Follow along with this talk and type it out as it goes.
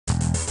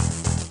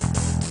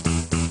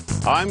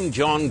I'm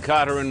John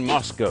Carter in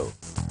Moscow,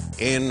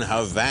 in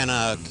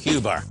Havana,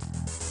 Cuba.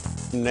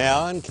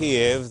 Now in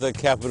Kiev, the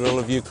capital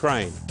of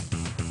Ukraine.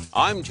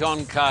 I'm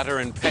John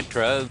Carter in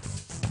Petra,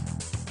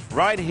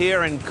 right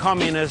here in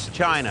communist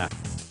China,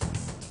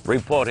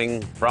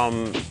 reporting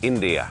from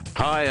India.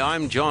 Hi,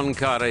 I'm John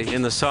Carter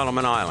in the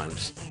Solomon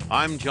Islands.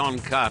 I'm John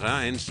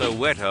Carter in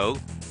Soweto,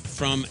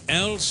 from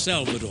El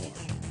Salvador.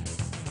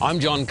 I'm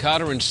John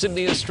Carter in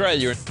Sydney,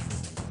 Australia.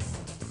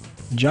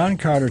 John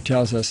Carter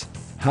tells us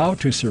how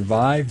to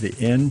survive the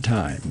end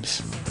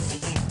times.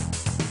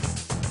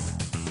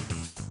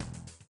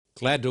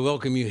 Glad to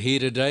welcome you here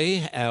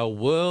today, our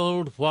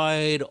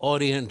worldwide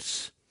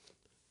audience,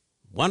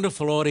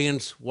 wonderful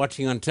audience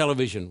watching on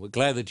television. We're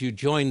glad that you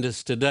joined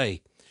us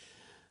today.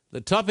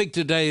 The topic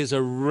today is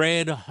a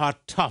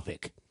red-hot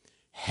topic,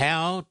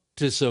 how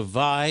to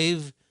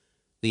survive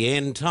the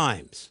end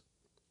times.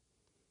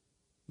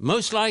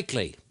 Most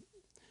likely,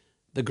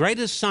 the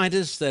greatest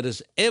scientist that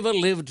has ever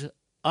lived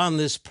on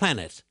this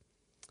planet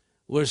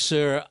was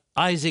Sir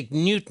Isaac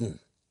Newton.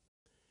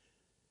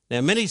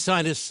 Now, many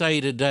scientists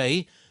say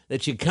today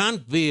that you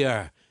can't be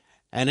an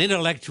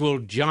intellectual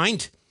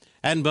giant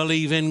and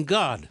believe in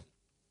God.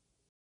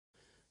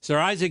 Sir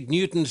Isaac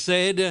Newton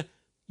said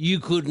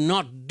you could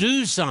not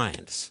do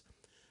science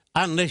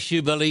unless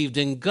you believed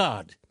in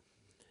God,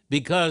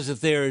 because if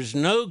there is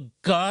no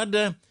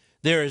God,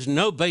 there is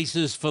no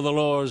basis for the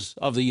laws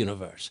of the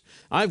universe.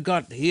 I've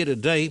got here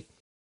today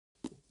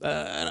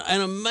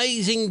an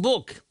amazing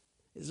book.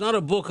 It's not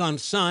a book on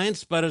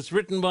science, but it's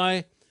written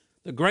by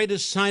the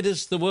greatest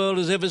scientist the world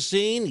has ever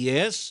seen.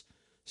 Yes,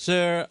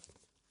 Sir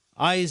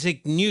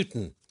Isaac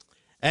Newton.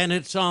 And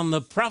it's on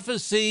the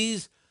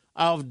prophecies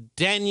of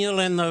Daniel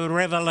and the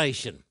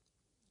Revelation.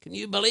 Can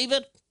you believe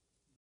it?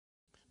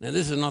 Now,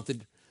 this is not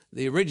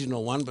the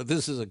original one, but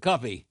this is a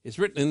copy. It's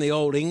written in the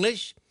Old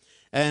English,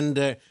 and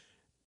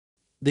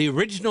the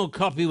original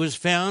copy was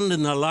found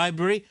in the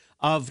library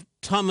of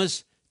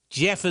Thomas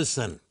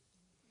Jefferson,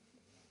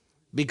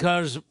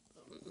 because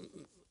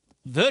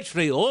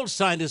virtually all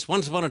scientists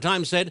once upon a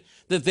time said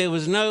that there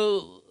was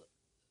no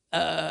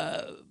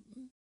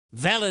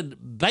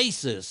valid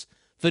basis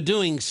for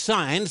doing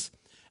science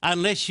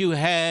unless you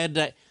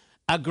had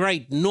a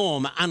great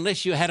norm,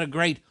 unless you had a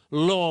great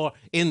law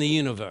in the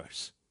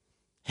universe.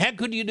 How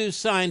could you do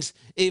science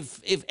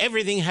if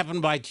everything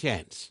happened by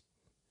chance?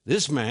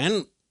 This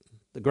man,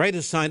 the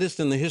greatest scientist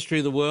in the history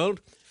of the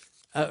world,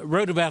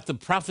 wrote about the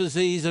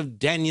prophecies of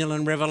Daniel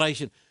and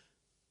Revelation,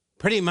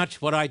 pretty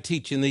much what I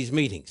teach in these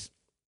meetings.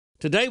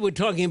 Today we're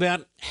talking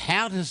about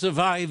how to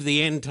survive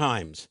the end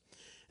times.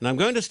 And I'm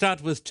going to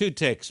start with two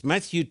texts,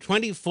 Matthew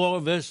 24,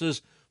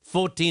 verses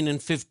 14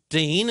 and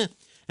 15,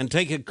 and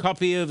take a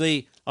copy of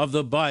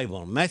the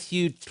Bible.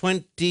 Matthew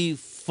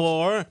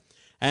 24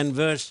 and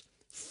verse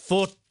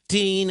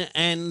 14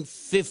 and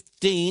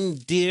 15,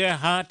 dear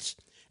hearts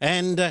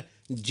and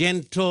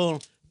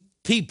gentle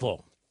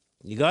people.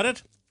 You got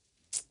it?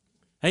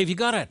 Hey, have you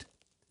got it?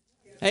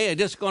 Hey, I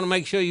just want to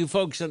make sure you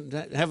folks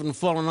haven't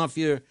fallen off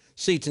your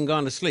seats and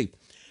gone to sleep.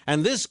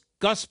 And this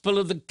gospel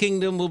of the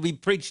kingdom will be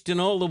preached in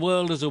all the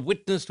world as a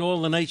witness to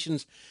all the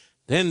nations.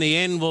 Then the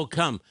end will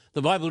come.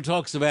 The Bible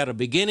talks about a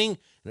beginning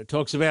and it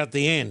talks about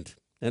the end.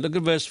 And look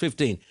at verse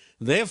 15.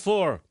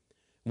 Therefore,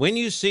 when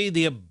you see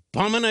the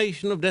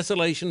abomination of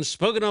desolation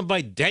spoken of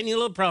by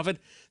Daniel the prophet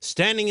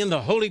standing in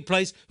the holy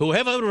place,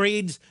 whoever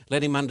reads,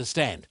 let him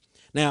understand.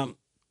 Now,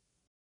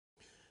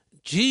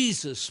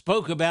 Jesus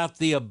spoke about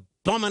the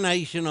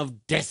abomination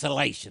of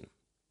desolation.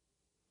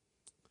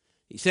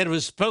 He said it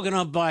was spoken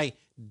of by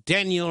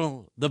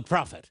Daniel the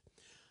prophet.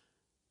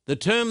 The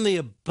term the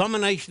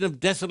abomination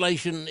of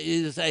desolation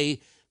is a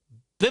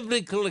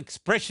biblical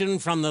expression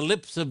from the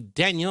lips of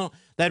Daniel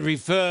that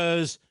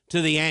refers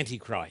to the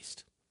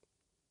Antichrist.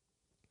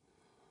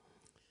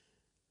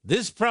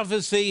 This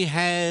prophecy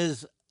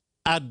has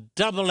a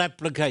double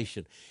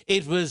application.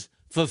 It was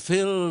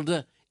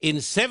fulfilled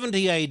in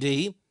 70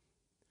 AD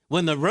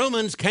when the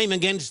Romans came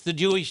against the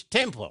Jewish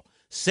temple,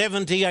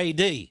 70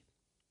 AD.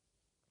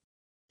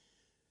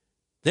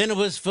 Then it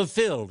was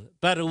fulfilled,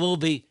 but it will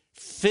be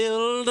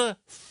filled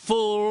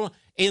full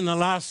in the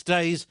last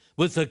days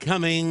with the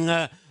coming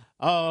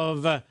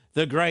of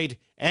the great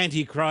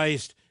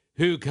Antichrist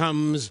who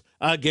comes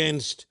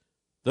against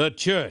the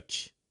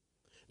church.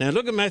 Now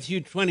look at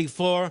Matthew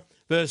 24,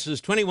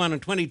 verses 21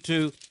 and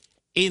 22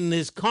 in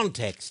this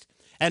context.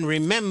 And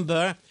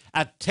remember,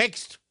 a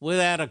text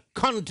without a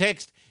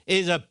context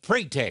is a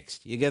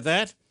pretext. You get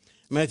that?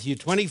 Matthew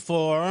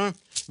 24,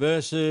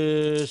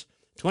 verses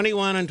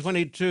 21 and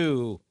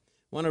 22.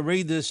 I want to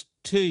read this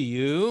to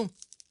you.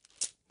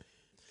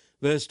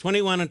 Verse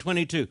 21 and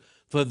 22.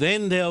 For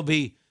then there'll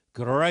be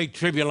great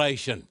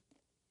tribulation.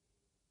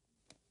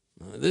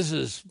 This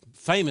is a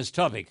famous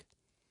topic.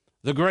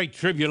 The great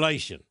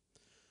tribulation.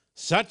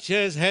 Such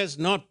as has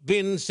not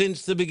been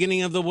since the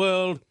beginning of the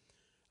world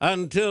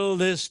until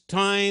this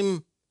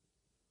time,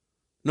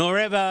 nor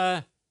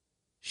ever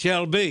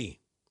shall be.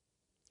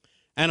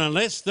 And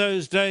unless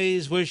those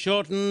days were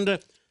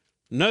shortened,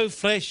 no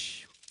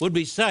flesh would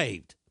be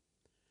saved.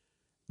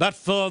 but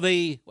for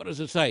the, what does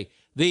it say?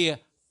 The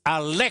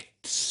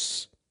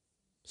elect's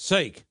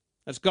sake.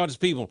 That's God's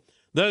people.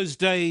 Those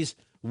days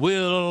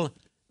will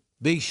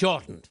be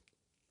shortened.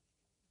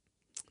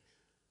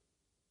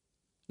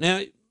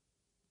 Now,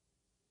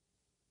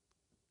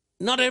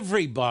 not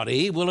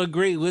everybody will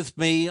agree with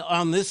me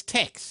on this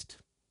text.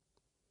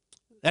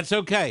 That's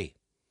okay.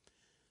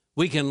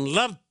 We can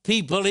love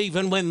people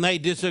even when they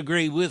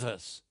disagree with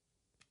us.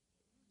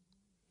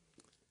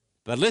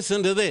 But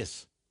listen to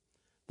this.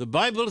 The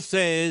Bible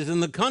says, in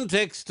the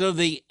context of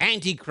the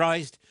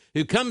Antichrist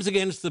who comes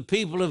against the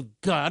people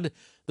of God,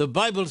 the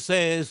Bible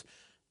says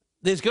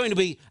there's going to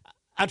be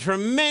a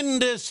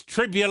tremendous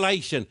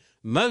tribulation.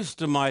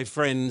 Most of my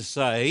friends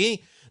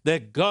say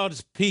that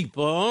God's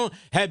people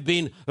have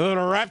been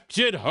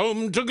raptured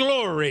home to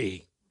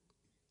glory,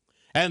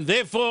 and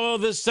therefore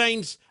the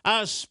saints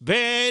are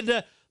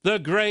spared the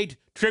great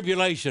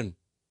tribulation.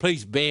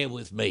 Please bear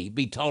with me.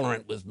 Be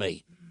tolerant with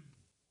me.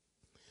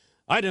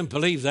 I don't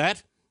believe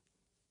that.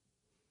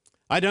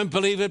 I don't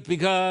believe it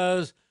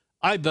because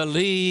I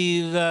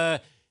believe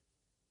it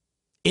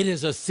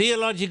is a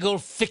theological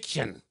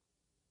fiction.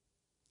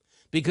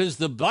 Because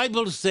the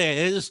Bible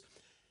says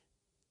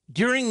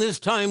during this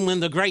time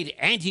when the great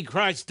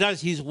Antichrist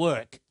does his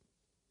work,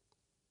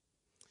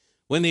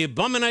 when the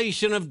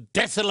abomination of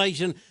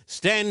desolation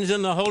stands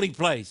in the holy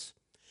place,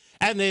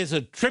 and there's a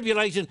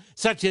tribulation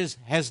such as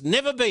has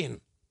never been,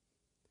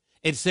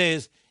 it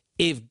says,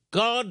 if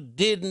God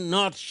did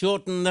not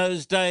shorten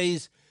those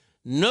days,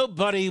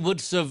 nobody would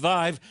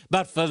survive,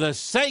 but for the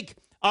sake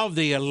of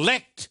the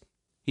elect,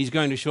 he's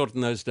going to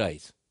shorten those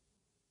days.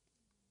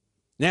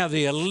 Now,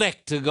 the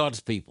elect are God's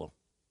people.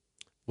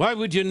 Why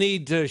would you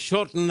need to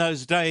shorten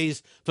those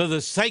days for the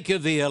sake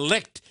of the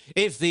elect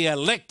if the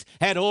elect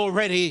had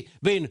already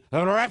been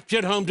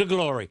raptured home to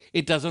glory?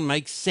 It doesn't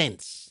make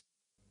sense.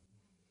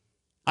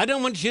 I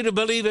don't want you to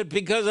believe it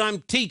because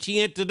I'm teaching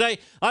it today.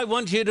 I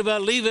want you to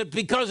believe it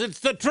because it's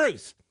the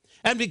truth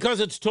and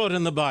because it's taught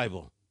in the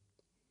Bible.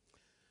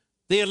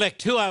 The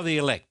elect, who are the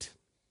elect?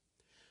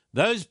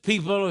 Those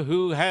people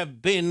who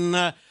have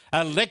been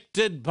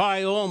elected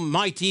by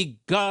Almighty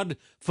God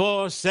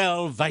for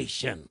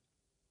salvation.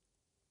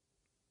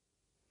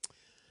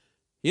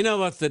 You know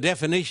what the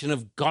definition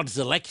of God's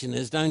election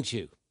is, don't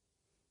you?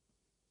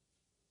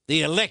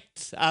 The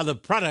elect are the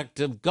product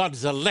of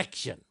God's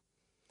election.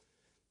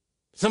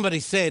 Somebody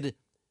said,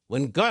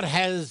 when God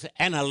has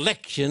an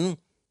election,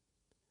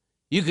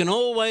 you can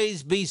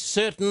always be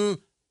certain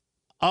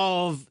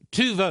of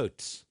 2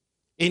 votes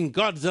in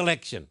God's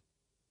election.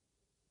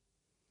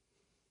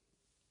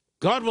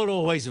 God will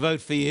always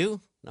vote for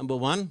you, number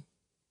 1.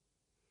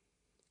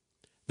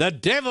 The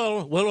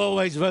devil will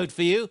always vote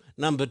for you,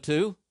 number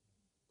 2.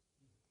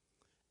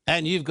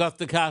 And you've got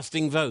the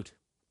casting vote.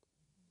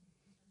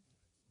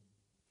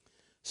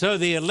 So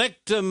the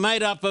elect are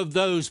made up of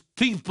those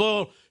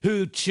people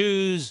who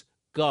choose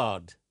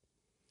God,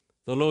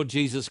 the Lord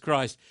Jesus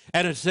Christ.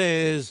 And it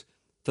says,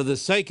 for the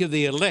sake of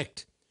the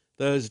elect,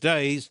 those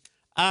days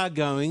are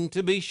going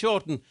to be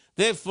shortened.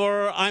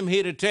 Therefore, I'm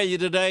here to tell you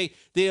today,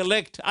 the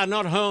elect are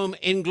not home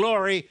in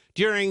glory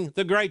during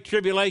the great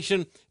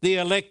tribulation. The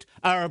elect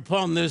are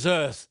upon this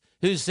earth.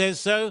 Who says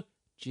so?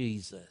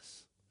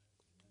 Jesus.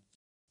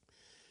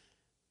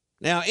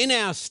 Now, in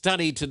our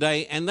study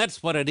today, and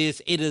that's what it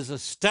is a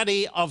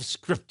study of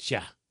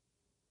Scripture.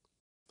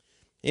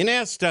 In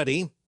our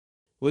study,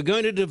 we're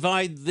going to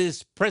divide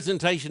this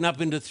presentation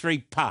up into 3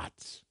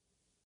 parts.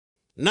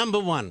 Number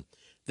 1,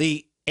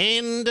 the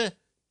end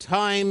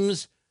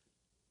times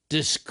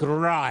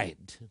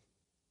described.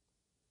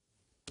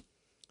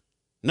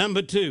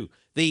 Number 2,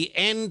 the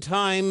end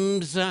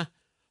times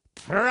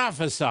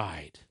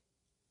prophesied.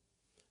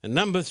 And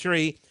number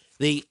 3,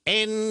 the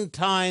end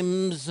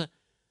times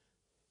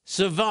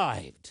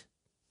survived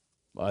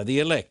by the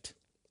elect.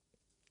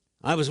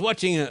 I was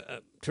watching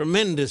a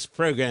tremendous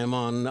program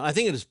on, I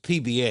think it was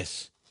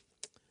PBS,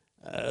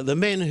 the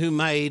men who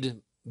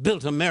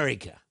built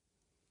America.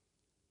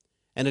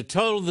 And it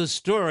told the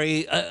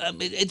story,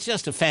 it's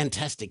just a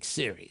fantastic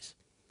series.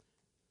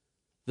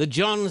 The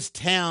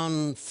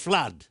Johnstown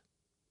flood.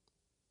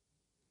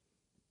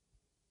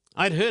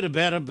 I'd heard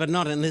about it, but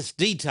not in this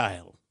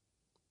detail.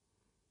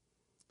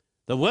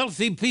 The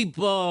wealthy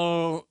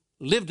people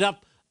lived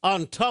up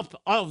on top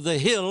of the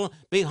hill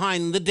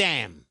behind the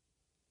dam.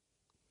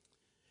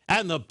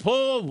 And the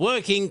poor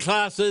working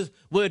classes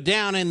were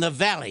down in the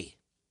valley.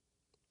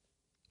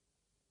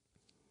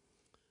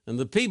 And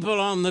the people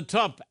on the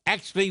top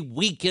actually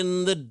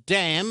weakened the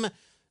dam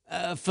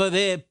for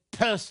their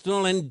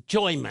personal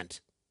enjoyment.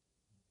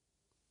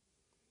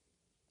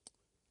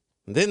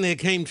 And then there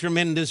came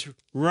tremendous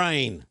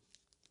rain.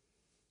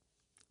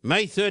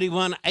 May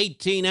 31,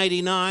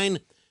 1889,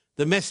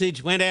 the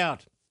message went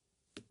out.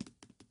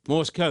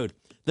 Morse code.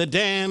 The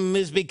dam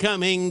is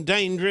becoming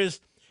dangerous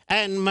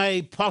and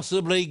may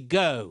possibly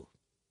go.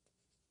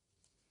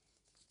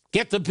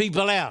 Get the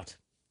people out.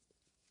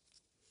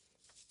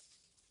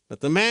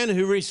 But the man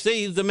who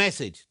received the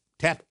message,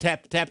 tap,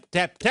 tap, tap,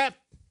 tap, tap,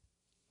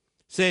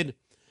 said,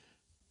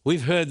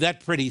 We've heard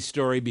that pretty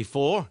story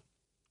before.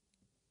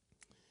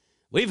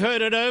 We've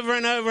heard it over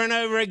and over and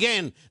over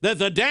again, that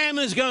the dam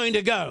is going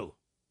to go.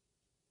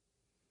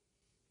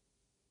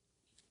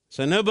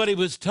 So nobody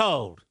was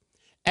told.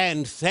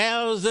 And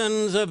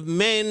thousands of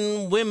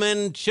men,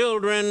 women,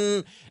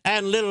 children,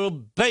 and little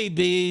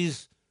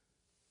babies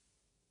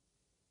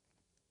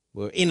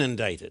were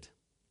inundated.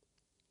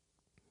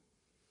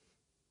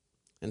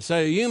 And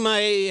so you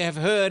may have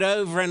heard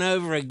over and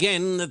over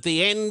again that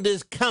the end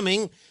is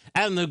coming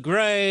and the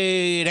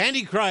great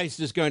Antichrist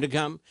is going to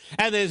come,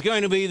 and there's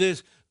going to be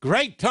this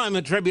great time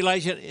of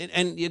tribulation.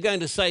 And you're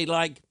going to say,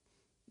 like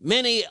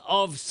many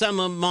of some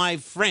of my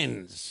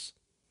friends,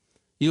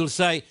 you'll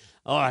say,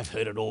 oh, I've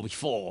heard it all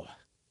before.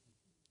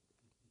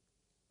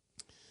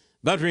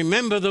 But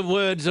remember the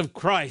words of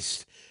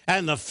Christ,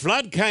 and the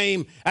flood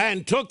came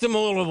and took them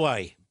all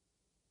away.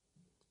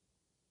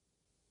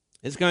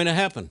 It's going to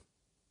happen.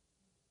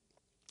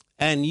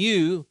 And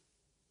you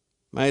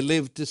may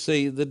live to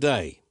see the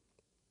day.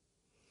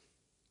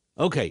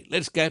 Okay,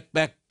 let's get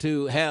back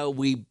to how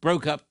we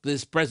broke up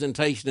this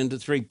presentation into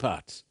 3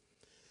 parts.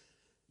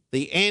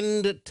 The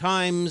end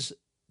times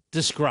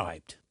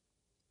described.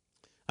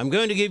 I'm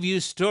going to give you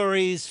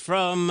stories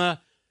from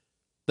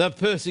the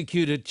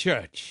persecuted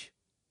church.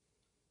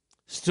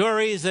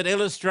 Stories that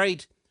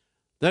illustrate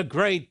the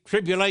great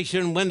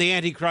tribulation when the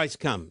Antichrist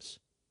comes.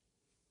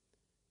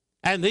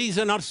 And these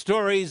are not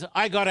stories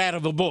I got out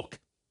of a book.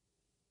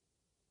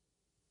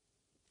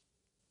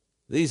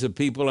 These are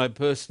people I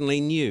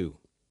personally knew.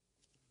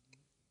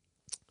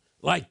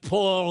 Like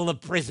Paul the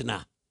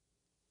prisoner.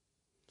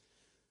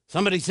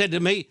 Somebody said to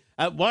me,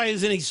 why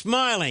isn't he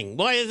smiling?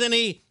 Why isn't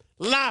he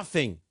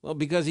laughing? Well,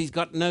 because he's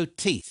got no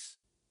teeth.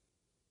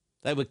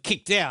 They were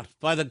kicked out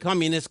by the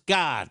communist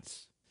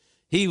guards.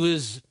 He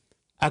was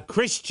a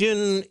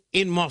Christian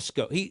in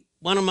Moscow.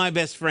 One of my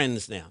best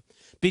friends now.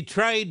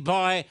 Betrayed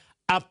by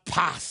a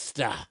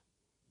pastor.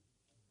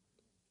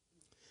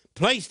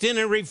 Placed in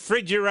a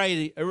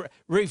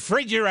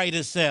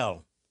refrigerator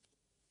cell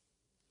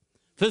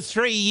for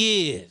 3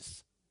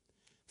 years.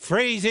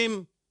 Freeze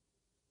him,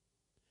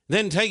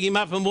 then take him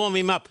up and warm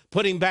him up,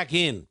 put him back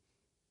in.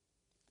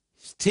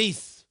 His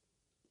teeth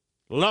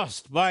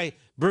lost by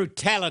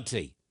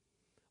brutality.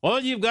 All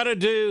you've got to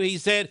do, he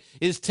said,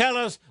 is tell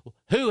us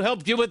who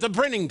helped you with the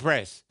printing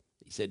press.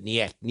 He said,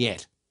 niet,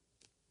 niet.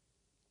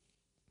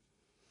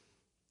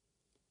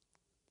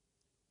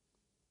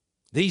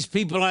 These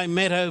people I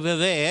met over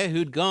there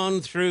who'd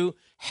gone through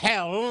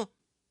hell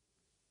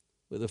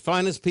were the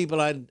finest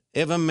people I'd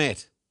ever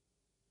met.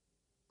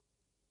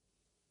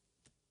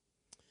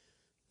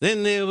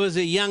 Then there was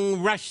a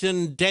young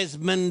Russian,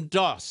 Desmond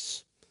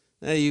Doss.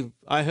 Now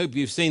I hope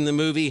you've seen the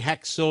movie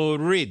Hacksaw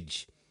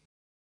Ridge.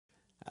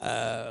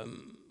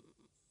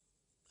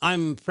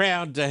 I'm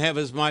proud to have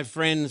as my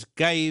friends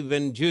Gabe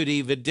and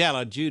Judy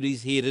Videla.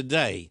 Judy's here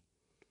today.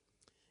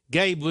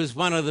 Gabe was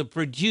one of the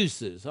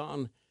producers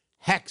on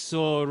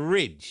Hacksaw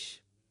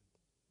Ridge.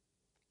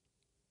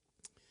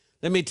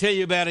 Let me tell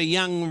you about a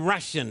young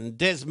Russian,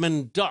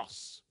 Desmond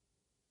Doss.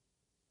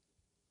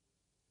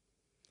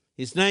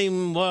 His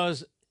name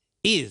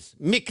is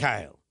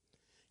Mikhail.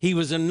 He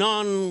was a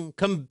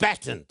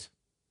non-combatant.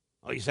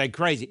 Oh, you say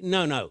crazy.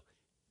 No.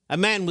 A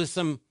man with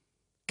some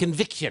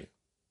conviction.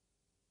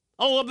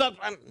 Oh,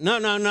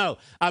 no.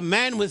 A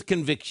man with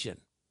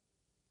conviction.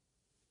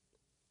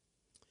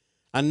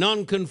 A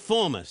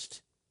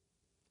non-conformist.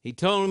 He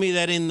told me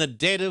that in the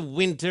dead of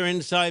winter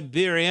in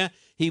Siberia,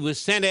 he was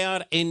sent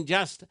out in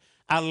just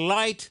a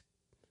light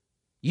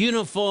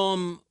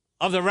uniform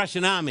of the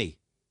Russian army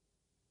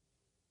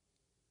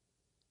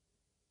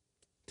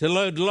to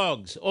load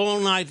logs all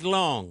night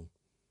long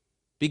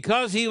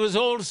because he was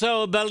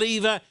also a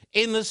believer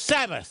in the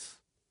Sabbath.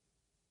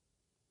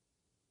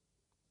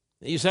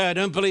 You say, I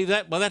don't believe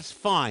that. Well, that's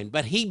fine,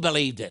 but he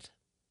believed it,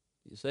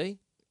 you see.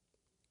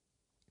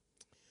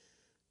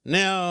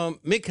 Now,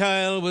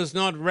 Mikhail was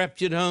not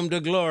raptured home to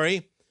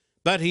glory,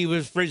 but he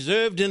was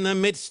preserved in the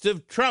midst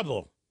of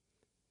trouble.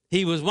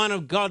 He was one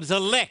of God's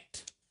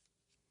elect.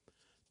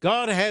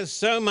 God has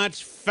so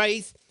much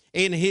faith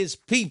in his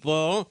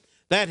people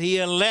that he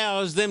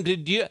allows them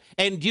to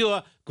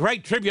endure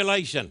great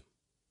tribulation.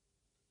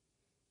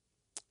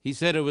 He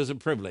said it was a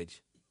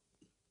privilege.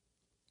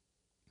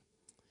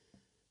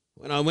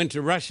 When I went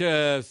to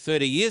Russia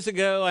 30 years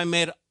ago, I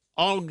met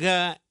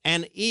Olga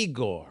and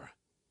Igor.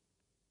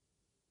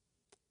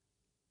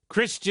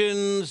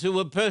 Christians who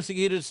were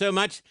persecuted so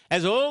much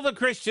as all the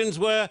Christians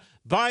were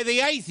by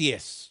the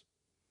atheists.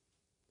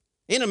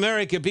 In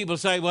America, people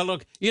say, well,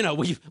 look,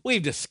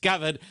 we've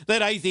discovered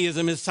that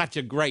atheism is such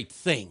a great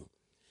thing.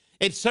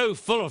 It's so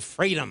full of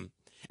freedom,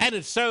 and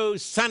it's so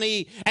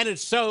sunny, and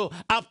it's so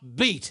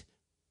upbeat.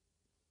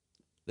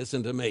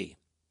 Listen to me.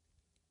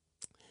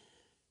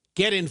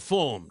 Get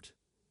informed.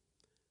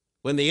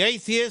 When the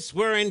atheists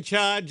were in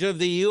charge of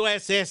the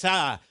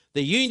USSR,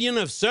 the Union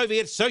of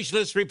Soviet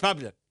Socialist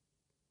Republic,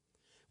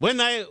 when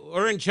they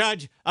were in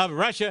charge of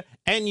Russia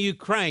and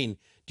Ukraine,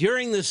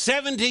 during the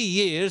 70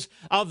 years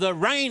of the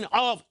reign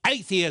of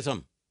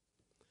atheism,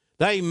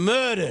 they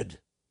murdered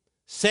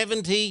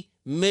 70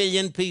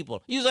 million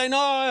people. You say,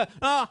 no,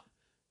 no.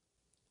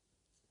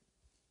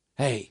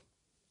 Hey,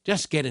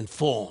 just get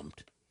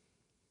informed.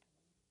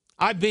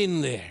 I've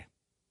been there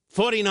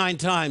 49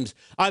 times.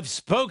 I've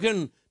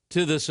spoken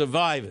to the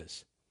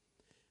survivors.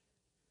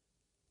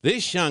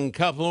 This young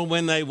couple,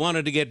 when they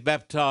wanted to get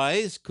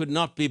baptized, could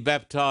not be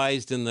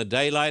baptized in the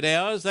daylight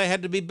hours. They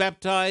had to be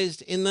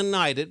baptized in the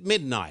night at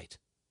midnight.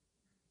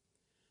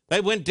 They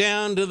went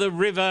down to the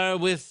river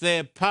with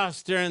their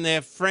pastor and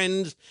their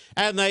friends,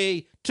 and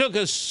they took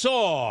a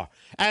saw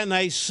and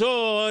they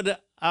sawed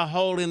a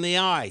hole in the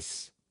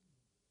ice.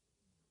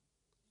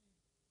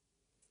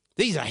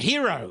 These are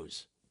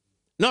heroes,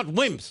 not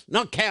wimps,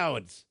 not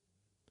cowards,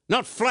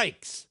 not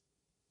flakes.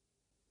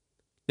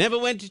 Never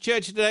went to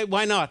church today.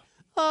 Why not?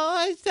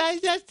 Oh,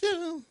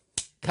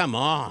 come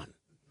on.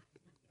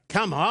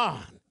 Come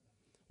on.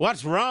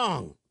 What's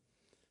wrong?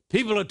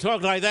 People who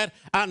talk like that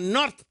are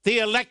not the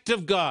elect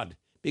of God,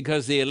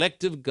 because the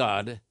elect of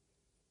God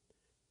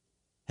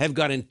have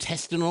got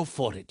intestinal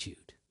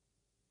fortitude.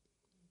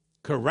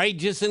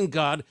 Courageous in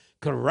God,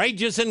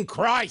 courageous in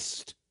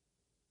Christ.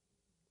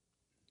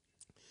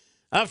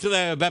 After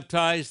they were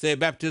baptized, their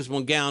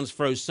baptismal gowns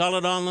froze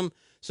solid on them,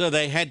 so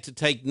they had to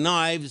take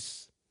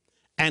knives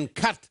and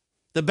cut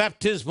the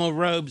baptismal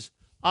robes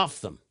off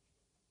them.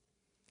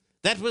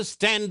 That was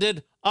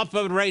standard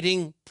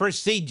operating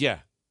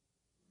procedure.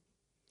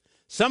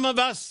 Some of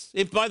us,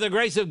 if by the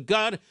grace of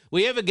God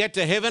we ever get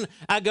to heaven,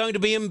 are going to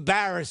be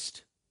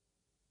embarrassed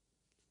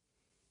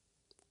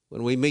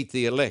when we meet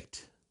the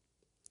elect.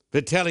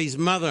 Vitelli's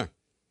mother,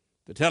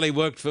 Vitelli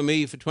worked for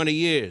me for 20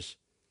 years,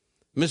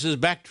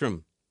 Mrs.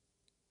 Bactram,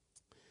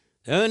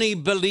 the only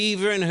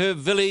believer in her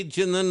village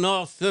in the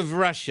north of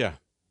Russia,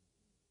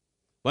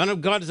 one of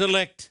God's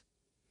elect.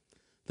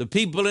 The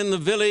people in the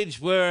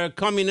village were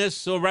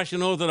communists or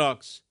Russian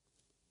Orthodox.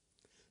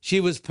 She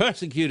was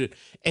persecuted,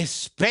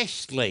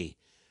 especially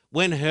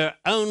when her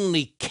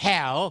only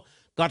cow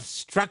got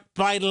struck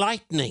by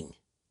lightning.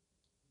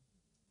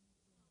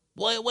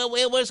 Where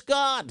was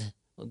God?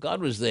 Well, God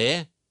was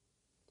there.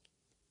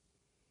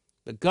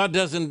 But God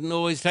doesn't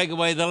always take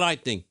away the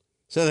lightning.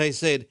 So they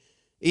said,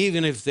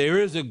 even if there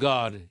is a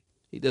God,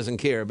 he doesn't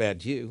care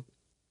about you.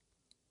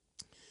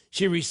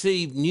 She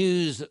received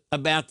news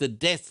about the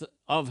death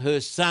of her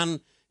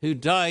son who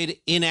died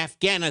in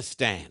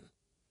Afghanistan.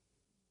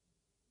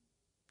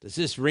 Does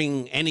this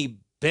ring any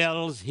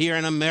bells here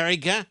in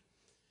America?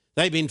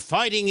 They've been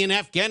fighting in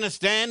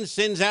Afghanistan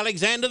since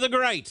Alexander the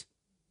Great,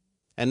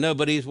 and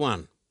nobody's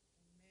won.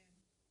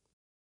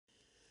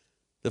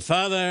 The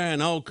father,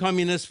 an old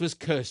communist, was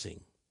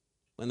cursing.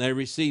 When they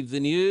received the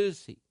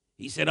news,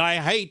 he said, I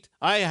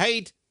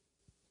hate,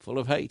 full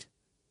of hate.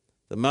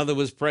 The mother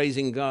was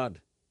praising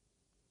God.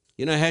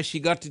 You know how she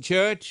got to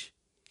church?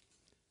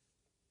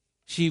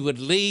 She would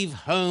leave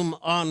home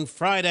on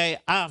Friday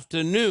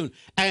afternoon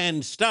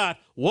and start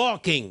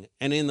walking,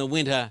 and in the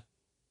winter,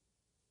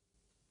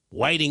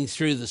 wading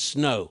through the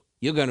snow.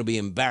 You're going to be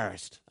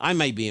embarrassed. I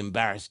may be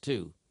embarrassed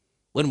too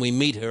when we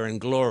meet her in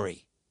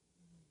glory.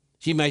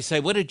 She may say,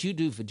 what did you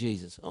do for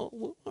Jesus?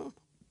 Oh, well,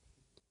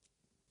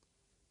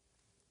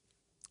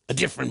 a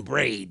different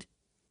breed.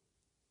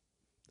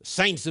 The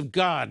saints of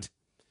God.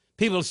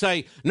 People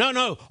say,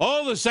 no,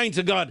 all the saints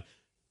of God.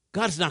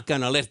 God's not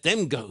going to let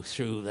them go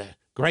through the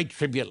great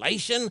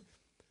tribulation.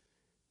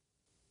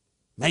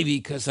 Maybe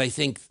because they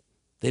think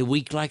they're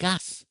weak like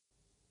us.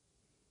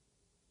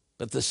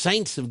 But the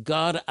saints of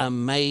God are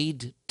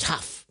made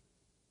tough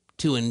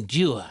to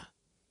endure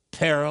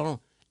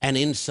peril and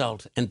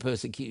insult and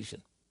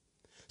persecution.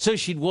 So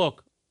she'd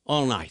walk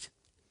all night,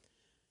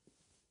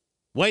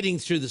 wading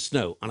through the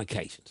snow on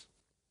occasions.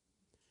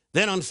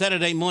 Then on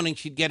Saturday morning,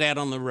 she'd get out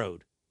on the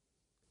road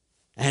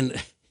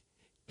and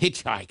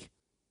hitchhike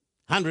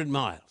 100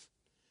 miles.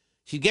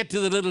 She'd get to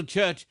the little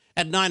church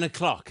at 9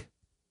 o'clock.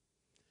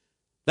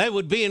 They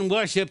would be in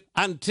worship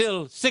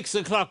until 6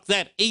 o'clock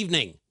that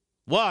evening.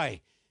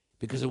 Why?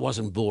 Because it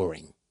wasn't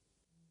boring.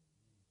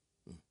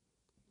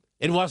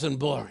 It wasn't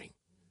boring.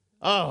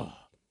 Oh.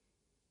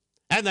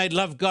 And they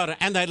loved God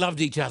and they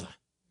loved each other.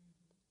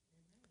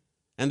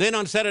 And then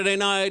on Saturday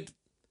night,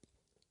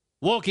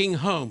 walking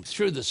home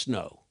through the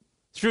snow,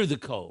 through the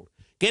cold,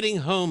 getting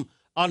home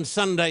on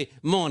Sunday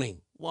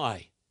morning.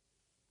 Why?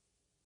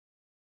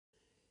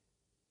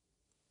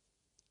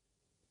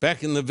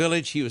 Back in the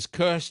village, she was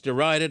cursed,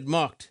 derided,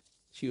 mocked.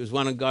 She was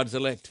one of God's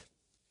elect.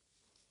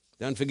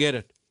 Don't forget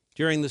it.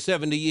 During the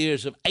 70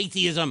 years of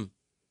atheism,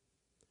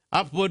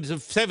 upwards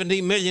of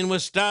 70 million were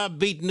starved,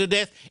 beaten to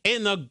death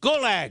in the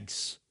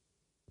gulags,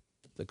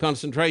 the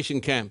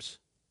concentration camps.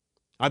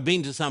 I've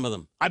been to some of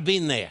them. I've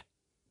been there.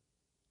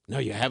 No,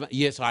 you haven't?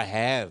 Yes, I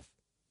have.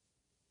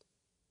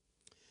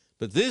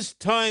 But this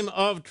time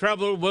of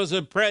trouble was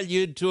a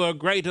prelude to a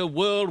greater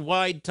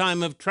worldwide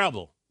time of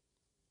trouble.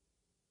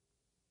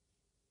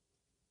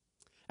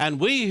 And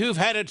we who've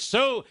had it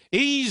so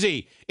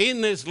easy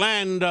in this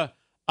land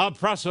of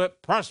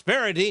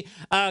prosperity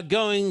are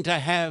going to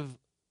have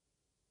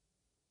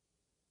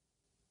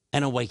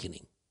an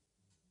awakening.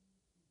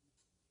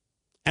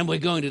 And we're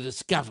going to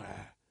discover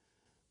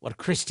what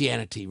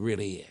Christianity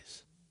really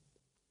is.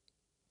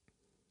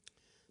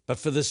 But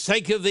for the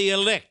sake of the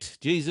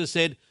elect, Jesus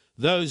said,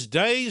 those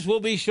days will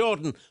be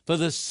shortened for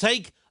the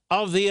sake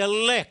of the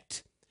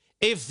elect.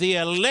 If the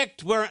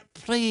elect were,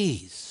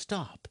 please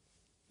stop.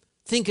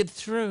 Think it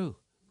through.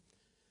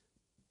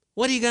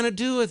 What are you going to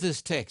do with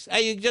this text? Are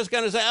you just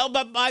going to say, oh,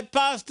 but my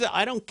pastor,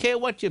 I don't care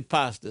what your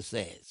pastor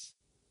says.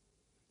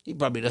 He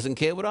probably doesn't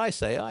care what I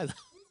say either.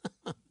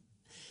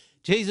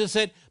 Jesus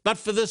said, but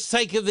for the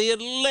sake of the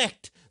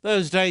elect,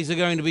 those days are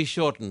going to be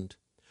shortened.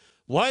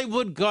 Why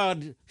would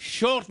God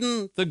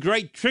shorten the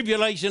great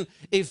tribulation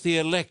if the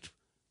elect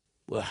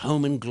were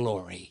home in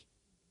glory?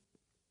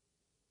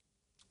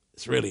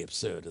 It's really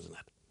absurd, isn't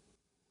it?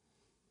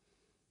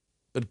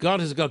 But God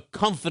has got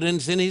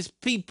confidence in his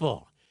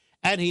people,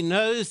 and he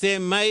knows they're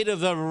made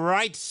of the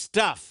right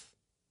stuff.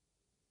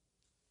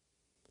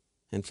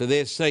 And for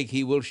their sake,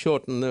 he will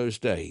shorten those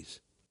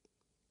days.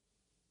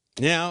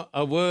 Now,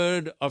 a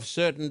word of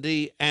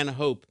certainty and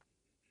hope.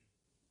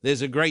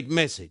 There's a great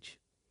message,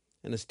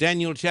 and it's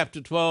Daniel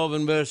chapter 12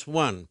 and verse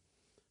 1.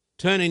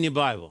 Turn in your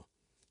Bible.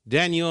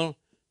 Daniel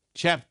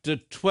chapter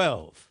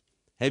 12.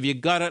 Have you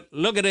got it?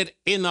 Look at it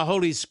in the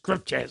Holy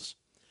Scriptures.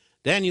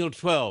 Daniel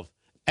 12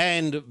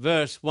 and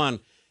verse 1.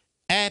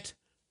 At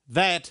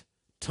that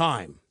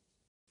time,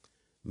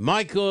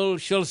 Michael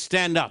shall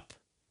stand up,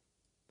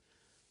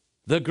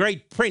 the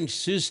great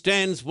prince who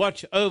stands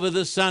watch over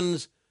the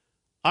sons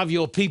of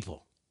your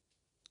people.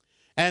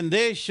 And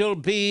there shall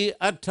be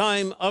a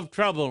time of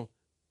trouble,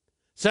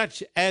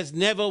 such as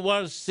never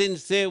was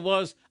since there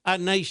was a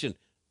nation.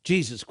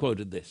 Jesus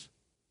quoted this.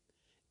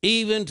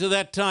 Even to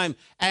that time,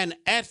 and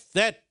at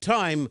that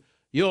time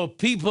your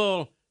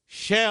people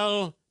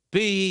shall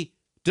be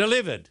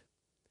delivered.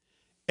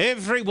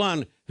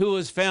 Everyone who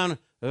was found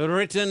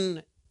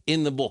written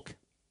in the book.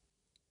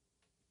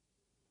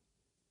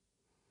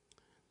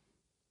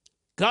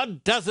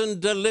 God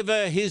doesn't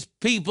deliver his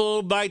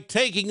people by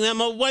taking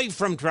them away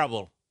from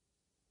trouble.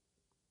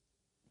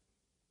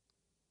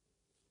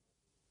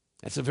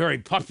 That's a very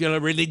popular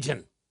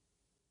religion.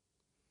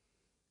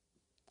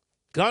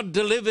 God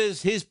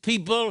delivers his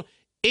people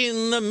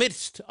in the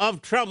midst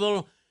of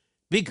trouble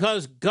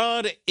because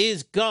God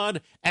is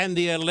God and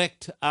the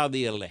elect are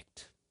the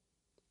elect.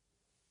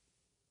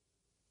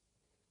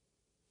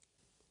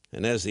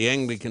 And as the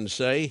Anglicans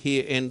say,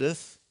 here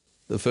endeth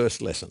the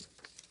first lesson.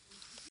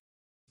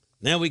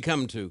 Now we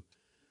come to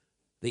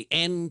the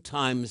end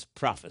times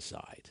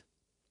prophesied.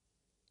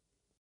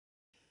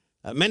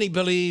 Many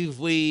believe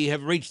we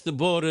have reached the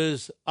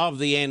borders of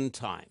the end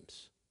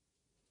times.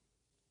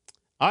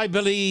 I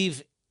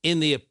believe in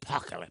the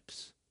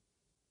apocalypse.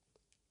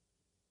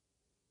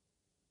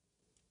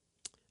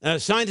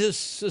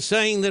 Scientists are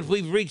saying that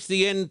we've reached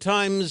the end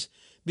times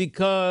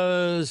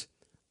because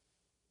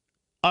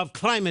of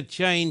climate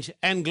change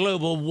and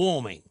global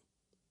warming.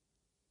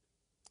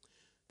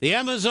 The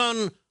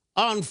Amazon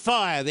on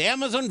fire, the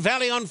Amazon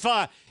Valley on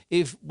fire.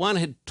 If one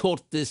had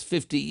taught this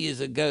 50 years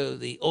ago,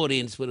 the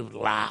audience would have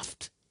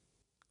laughed.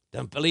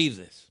 Don't believe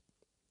this.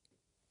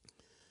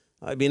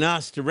 I've been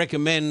asked to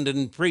recommend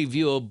and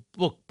preview a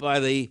book by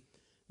the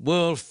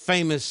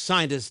world-famous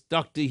scientist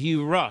Dr.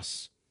 Hugh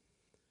Ross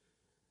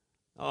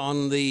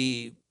on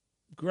the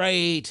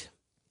great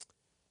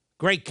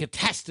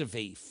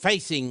catastrophe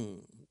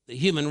facing the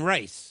human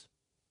race.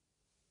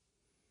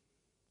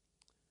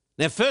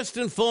 Now, first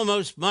and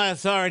foremost, my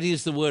authority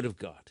is the Word of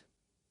God.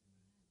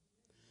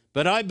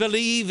 But I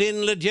believe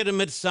in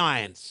legitimate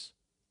science.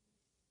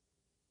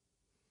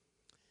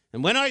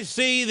 And when I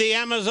see the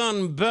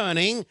Amazon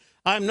burning,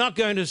 I'm not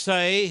going to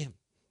say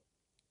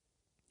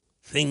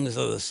things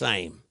are the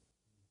same.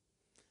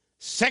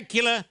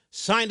 Secular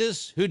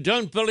scientists who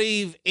don't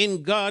believe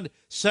in God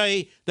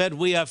say that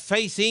we are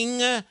facing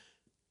the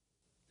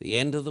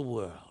end of the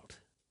world.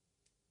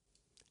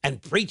 And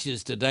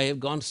preachers today have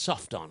gone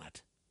soft on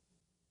it.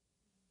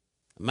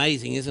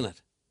 Amazing, isn't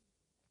it?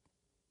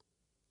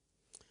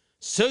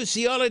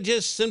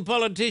 Sociologists and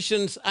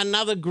politicians,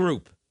 another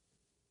group.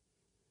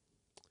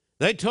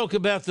 They talk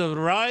about the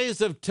rise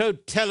of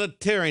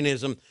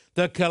totalitarianism,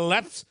 the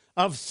collapse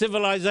of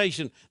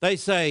civilization. They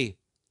say,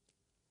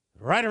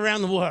 right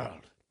around the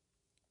world.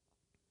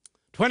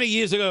 20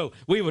 years ago,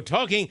 we were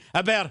talking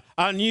about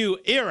a new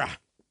era.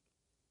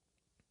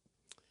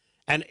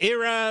 An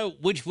era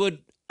which would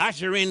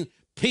usher in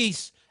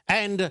peace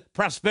and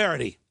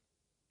prosperity.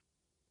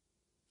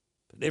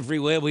 But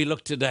everywhere we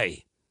look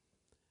today,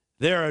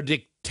 there are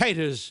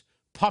dictators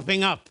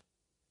popping up.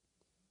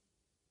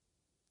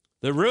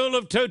 The rule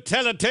of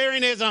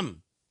totalitarianism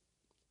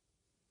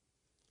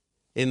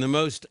in the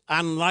most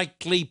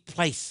unlikely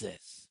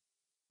places.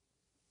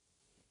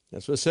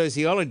 That's what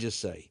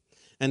sociologists say.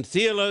 And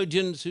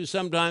theologians who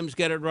sometimes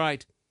get it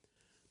right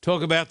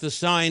talk about the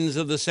signs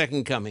of the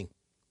second coming.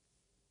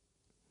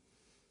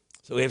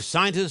 So we have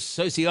scientists,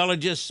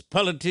 sociologists,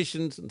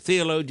 politicians, and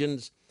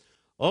theologians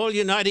all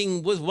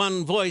uniting with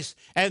one voice,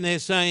 and they're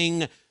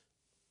saying,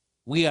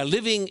 we are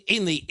living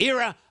in the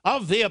era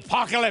of the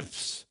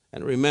apocalypse.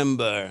 And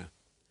remember,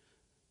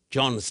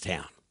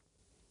 Johnstown.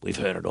 We've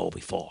heard it all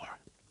before.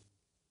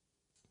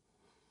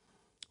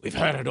 We've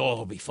heard it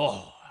all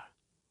before.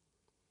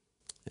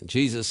 And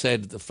Jesus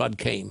said the flood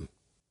came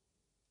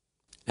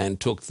and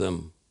took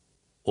them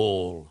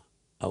all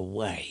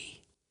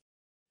away.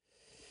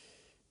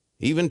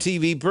 Even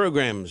TV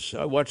programs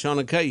I watch on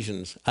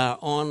occasions are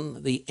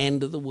on the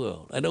end of the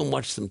world. I don't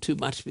watch them too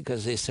much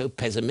because they're so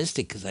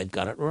pessimistic because they've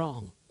got it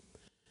wrong.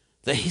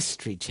 The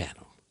History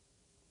Channel,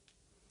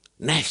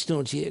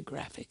 National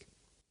Geographic.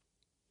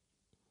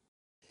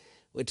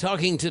 We're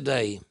talking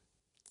today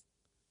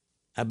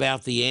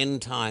about the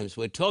end times.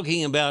 We're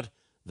talking about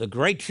the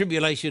Great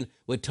Tribulation.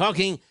 We're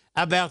talking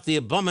about the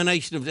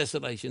abomination of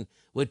desolation.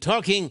 We're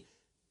talking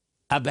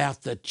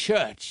about the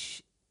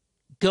church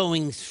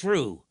going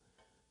through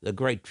the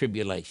Great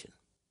Tribulation.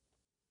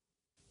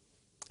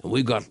 And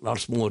we've got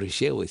lots more to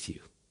share with you.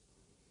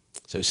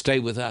 So stay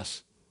with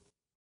us.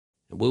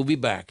 And we'll be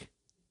back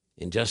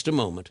in just a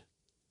moment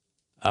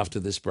after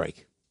this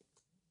break.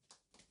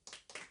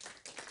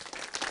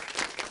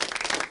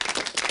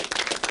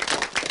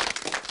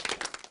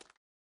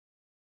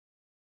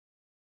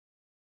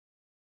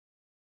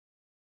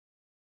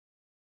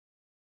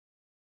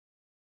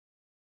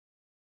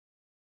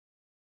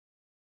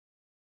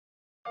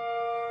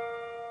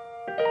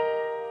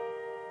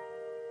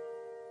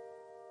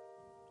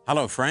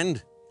 Hello,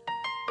 friend.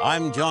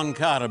 I'm John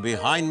Carter.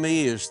 Behind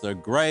me is the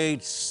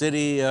great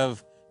city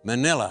of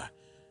Manila,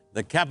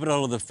 the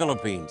capital of the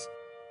Philippines.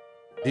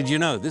 Did you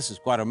know, this is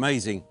quite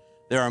amazing,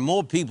 there are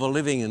more people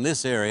living in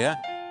this area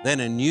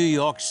than in New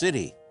York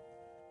City,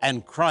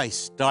 and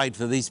Christ died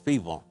for these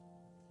people.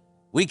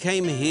 We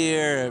came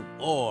here,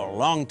 a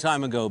long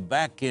time ago,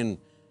 back in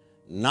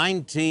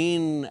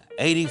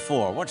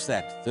 1984. What's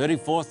that,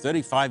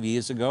 35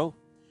 years ago?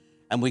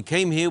 And we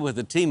came here with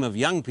a team of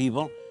young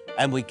people,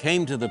 and we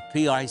came to the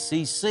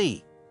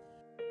PICC.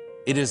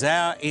 It is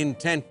our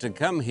intent to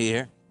come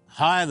here,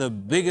 hire the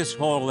biggest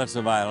hall that's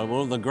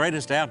available, the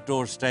greatest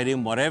outdoor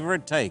stadium, whatever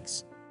it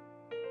takes.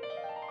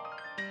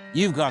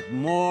 You've got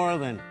more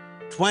than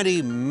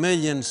 20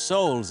 million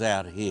souls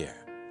out here.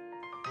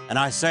 And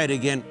I say it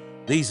again,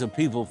 these are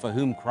people for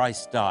whom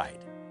Christ died.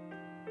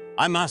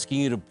 I'm asking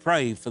you to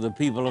pray for the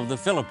people of the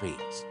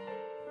Philippines.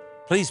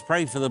 Please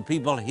pray for the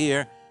people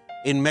here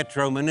in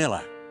Metro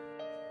Manila.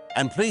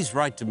 And please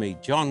write to me,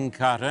 John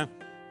Carter,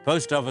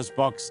 Post Office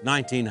Box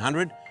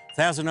 1900,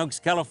 Thousand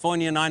Oaks,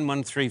 California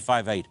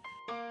 91358.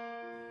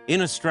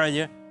 In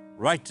Australia,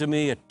 write to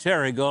me at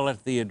Terrigal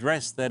at the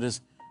address that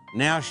is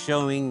now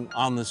showing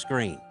on the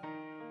screen.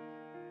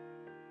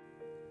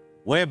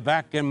 We're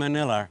back in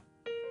Manila,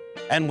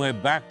 and we're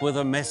back with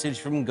a message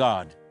from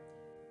God.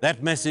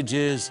 That message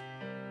is,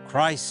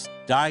 Christ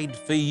died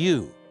for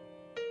you,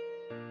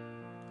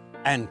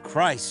 and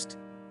Christ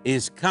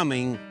is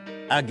coming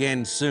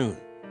again soon.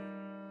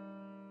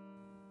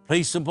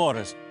 Please support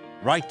us.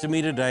 Write to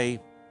me today,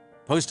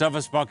 Post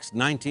Office Box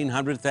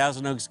 1900,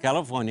 Thousand Oaks,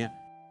 California,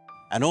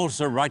 and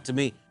also write to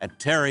me at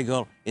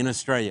Terrigal in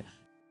Australia.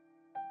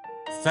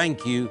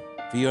 Thank you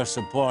for your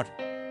support,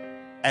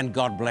 and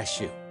God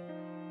bless you.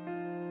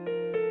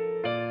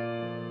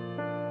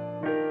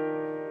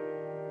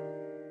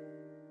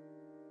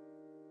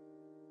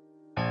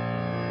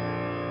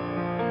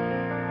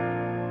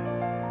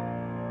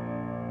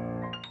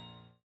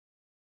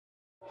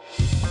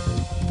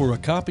 For a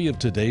copy of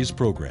today's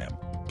program,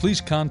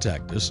 please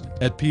contact us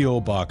at P.O.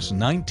 Box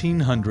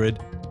 1900,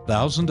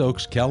 Thousand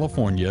Oaks,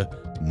 California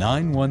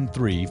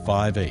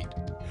 91358.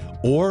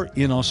 Or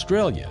in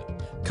Australia,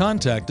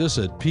 contact us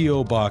at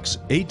P.O. Box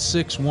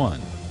 861,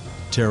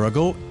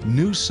 Terrigal,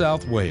 New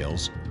South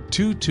Wales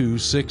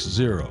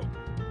 2260.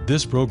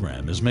 This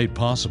program is made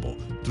possible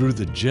through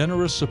the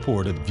generous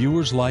support of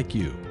viewers like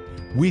you.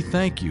 We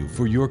thank you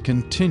for your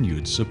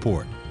continued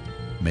support.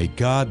 May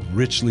God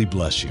richly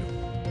bless you.